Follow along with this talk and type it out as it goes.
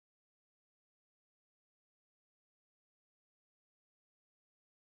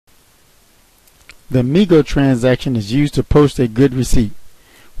The MIGO transaction is used to post a good receipt.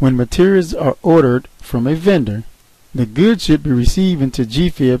 When materials are ordered from a vendor, the goods should be received into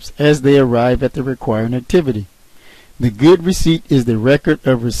GFIPS as they arrive at the required activity. The good receipt is the record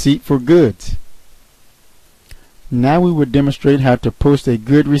of receipt for goods. Now we will demonstrate how to post a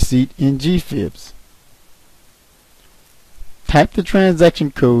good receipt in GFIPS. Type the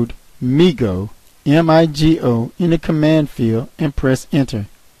transaction code MIGO, M-I-G-O, in the command field and press enter.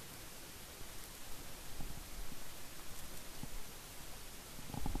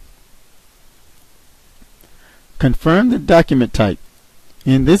 Confirm the document type.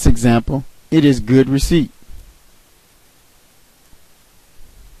 In this example, it is good receipt.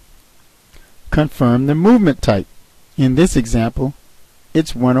 Confirm the movement type. In this example,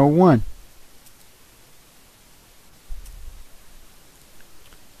 it's 101.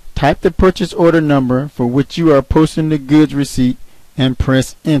 Type the purchase order number for which you are posting the goods receipt and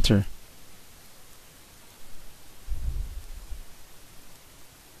press enter.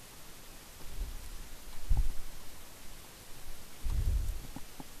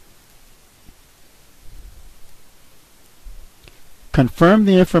 Confirm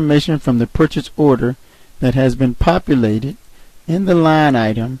the information from the purchase order that has been populated in the line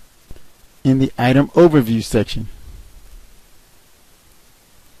item in the Item Overview section.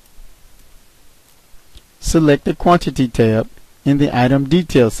 Select the Quantity tab in the Item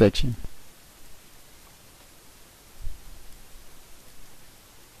Details section.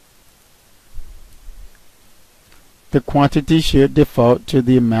 The quantity should default to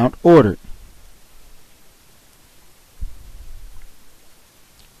the amount ordered.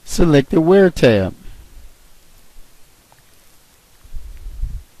 Select the Where tab.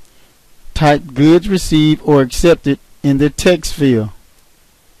 Type goods received or accepted in the text field.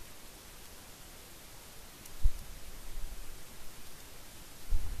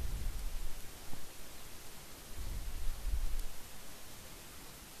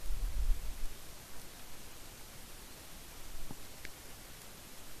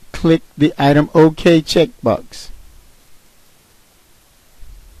 Click the Item OK checkbox.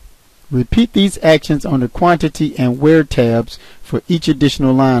 Repeat these actions on the Quantity and Where tabs for each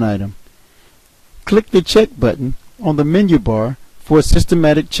additional line item. Click the Check button on the menu bar for a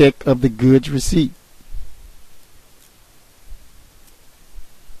systematic check of the goods receipt.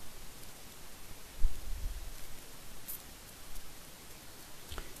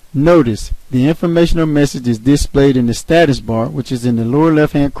 Notice the informational message is displayed in the status bar, which is in the lower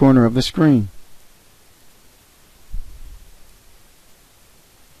left-hand corner of the screen.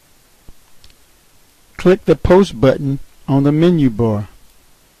 Click the Post button on the menu bar.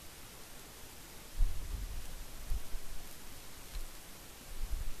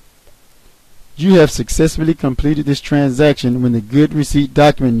 You have successfully completed this transaction when the good receipt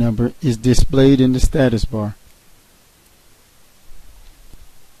document number is displayed in the status bar.